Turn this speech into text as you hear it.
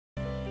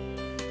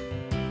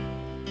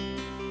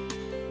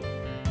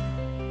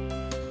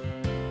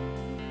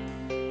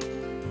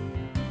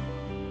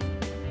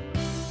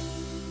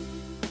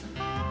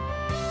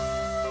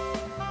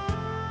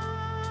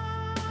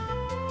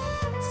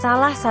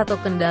Salah satu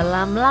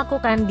kendala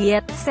melakukan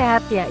diet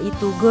sehat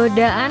yaitu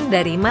godaan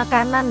dari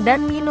makanan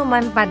dan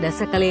minuman pada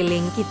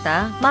sekeliling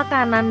kita.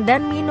 Makanan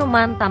dan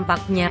minuman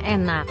tampaknya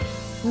enak,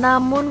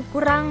 namun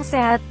kurang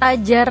sehat,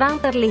 tak jarang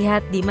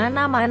terlihat di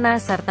mana-mana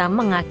serta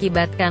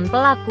mengakibatkan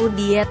pelaku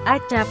diet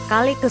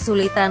acapkali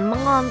kesulitan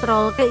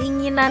mengontrol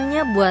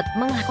keinginannya buat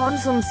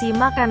mengkonsumsi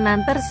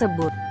makanan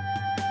tersebut.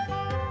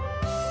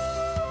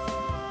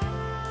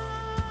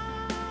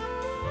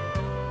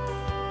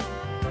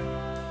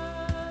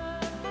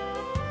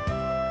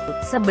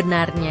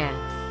 Sebenarnya,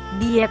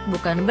 diet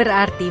bukan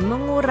berarti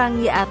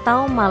mengurangi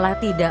atau malah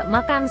tidak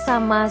makan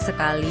sama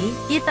sekali.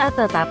 Kita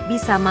tetap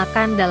bisa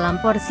makan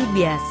dalam porsi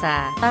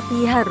biasa,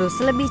 tapi harus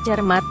lebih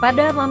cermat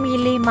pada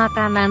memilih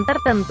makanan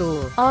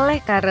tertentu.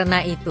 Oleh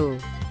karena itu,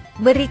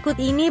 berikut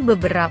ini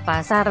beberapa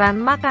saran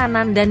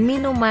makanan dan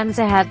minuman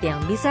sehat yang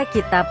bisa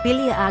kita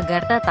pilih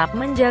agar tetap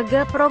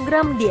menjaga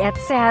program diet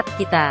sehat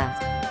kita.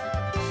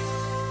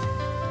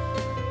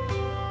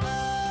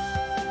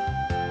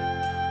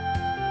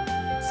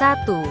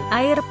 1.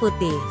 Air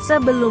putih.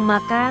 Sebelum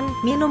makan,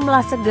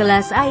 minumlah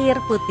segelas air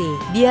putih.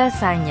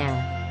 Biasanya,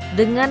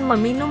 dengan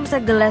meminum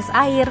segelas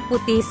air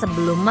putih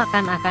sebelum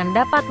makan akan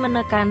dapat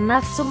menekan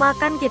nafsu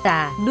makan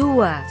kita. 2.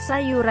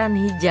 Sayuran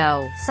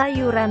hijau.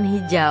 Sayuran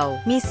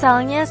hijau,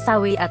 misalnya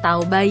sawi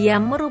atau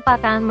bayam,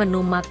 merupakan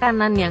menu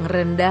makanan yang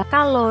rendah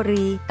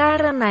kalori.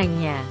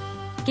 Karenanya,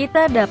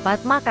 kita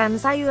dapat makan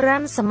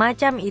sayuran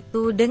semacam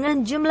itu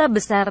dengan jumlah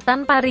besar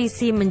tanpa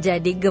risih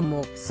menjadi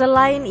gemuk.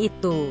 Selain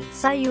itu,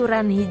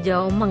 sayuran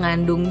hijau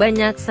mengandung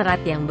banyak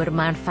serat yang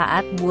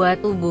bermanfaat buat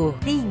tubuh.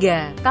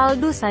 3.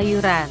 Kaldu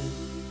sayuran.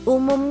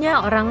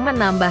 Umumnya orang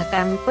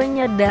menambahkan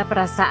penyedap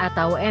rasa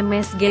atau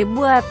MSG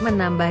buat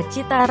menambah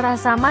cita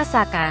rasa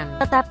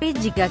masakan. Tetapi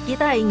jika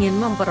kita ingin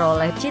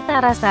memperoleh cita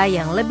rasa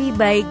yang lebih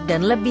baik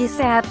dan lebih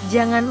sehat,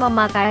 jangan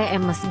memakai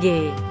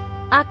MSG.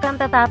 Akan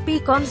tetapi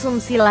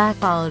konsumsilah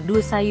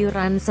kaldu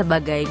sayuran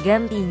sebagai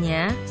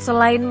gantinya.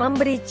 Selain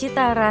memberi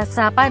cita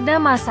rasa pada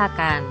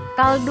masakan,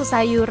 kaldu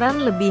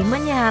sayuran lebih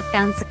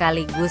menyehatkan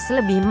sekaligus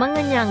lebih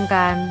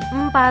mengenyangkan.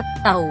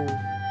 4. Tahu.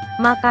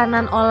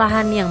 Makanan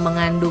olahan yang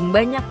mengandung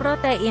banyak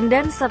protein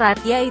dan serat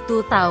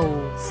yaitu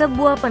tahu.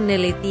 Sebuah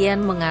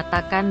penelitian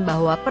mengatakan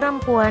bahwa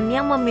perempuan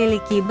yang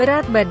memiliki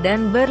berat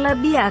badan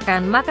berlebih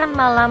akan makan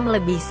malam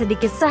lebih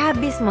sedikit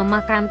sehabis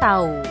memakan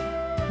tahu.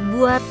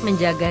 Buat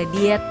menjaga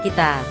diet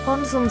kita,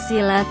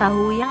 konsumsilah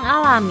tahu yang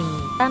alami,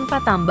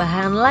 tanpa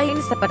tambahan lain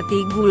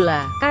seperti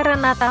gula,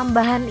 karena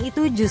tambahan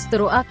itu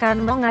justru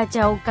akan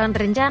mengacaukan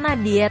rencana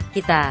diet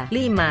kita.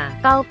 5.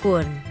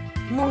 Kalkun.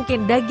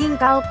 Mungkin daging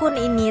kalkun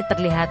ini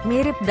terlihat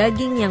mirip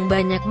daging yang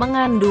banyak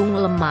mengandung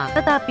lemak,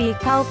 tetapi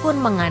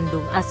kalkun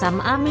mengandung asam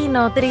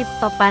amino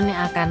triptofan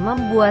yang akan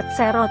membuat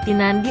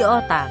serotonin di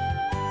otak.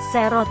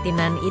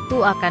 Serotonin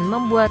itu akan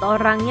membuat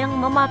orang yang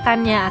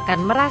memakannya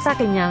akan merasa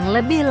kenyang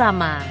lebih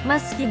lama.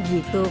 Meski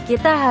gitu,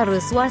 kita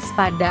harus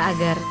waspada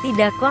agar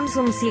tidak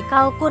konsumsi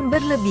kalkun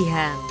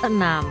berlebihan. 6.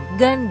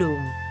 Gandum.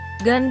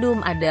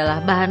 Gandum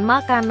adalah bahan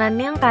makanan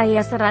yang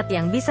kaya serat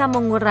yang bisa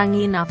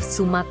mengurangi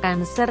nafsu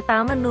makan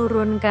serta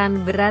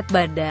menurunkan berat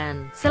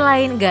badan.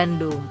 Selain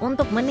gandum,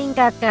 untuk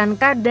meningkatkan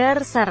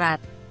kadar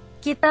serat,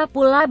 kita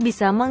pula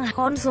bisa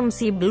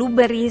mengkonsumsi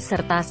blueberry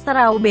serta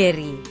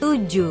strawberry.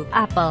 7.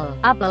 Apel.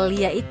 Apel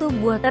yaitu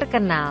buah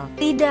terkenal,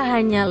 tidak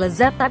hanya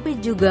lezat tapi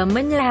juga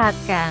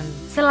menyehatkan.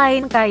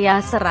 Selain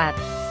kaya serat,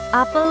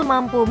 apel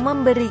mampu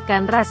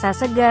memberikan rasa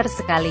segar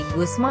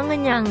sekaligus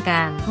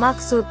mengenyangkan.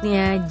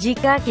 Maksudnya,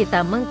 jika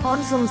kita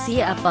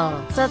mengkonsumsi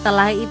apel,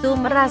 setelah itu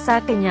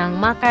merasa kenyang,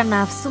 maka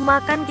nafsu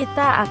makan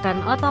kita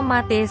akan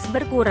otomatis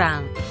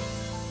berkurang.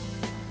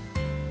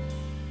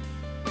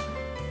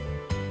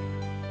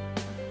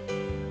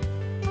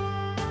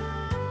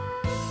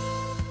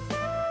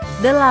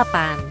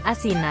 8.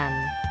 Asinan.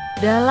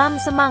 Dalam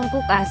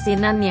semangkuk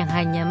asinan yang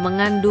hanya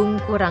mengandung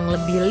kurang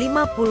lebih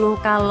 50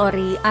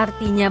 kalori,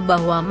 artinya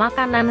bahwa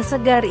makanan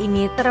segar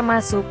ini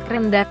termasuk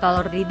rendah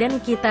kalori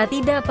dan kita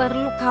tidak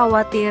perlu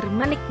khawatir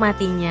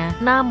menikmatinya.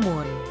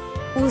 Namun,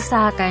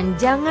 usahakan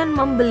jangan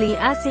membeli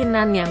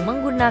asinan yang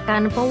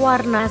menggunakan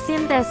pewarna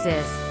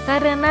sintesis,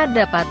 karena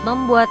dapat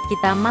membuat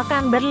kita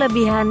makan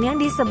berlebihan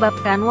yang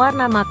disebabkan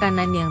warna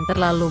makanan yang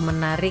terlalu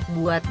menarik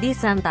buat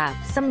disantap.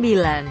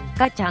 9.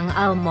 Kacang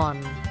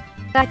almond.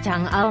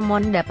 Kacang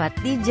almond dapat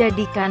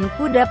dijadikan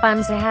kudapan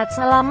sehat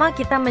selama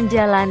kita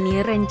menjalani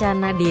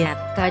rencana diet.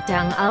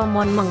 Kacang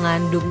almond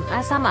mengandung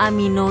asam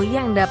amino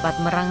yang dapat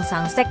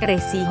merangsang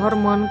sekresi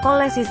hormon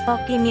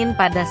kolesistokinin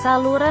pada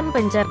saluran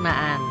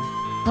pencernaan.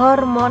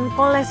 Hormon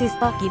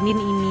kolesistokinin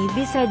ini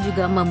bisa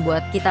juga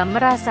membuat kita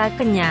merasa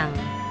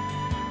kenyang.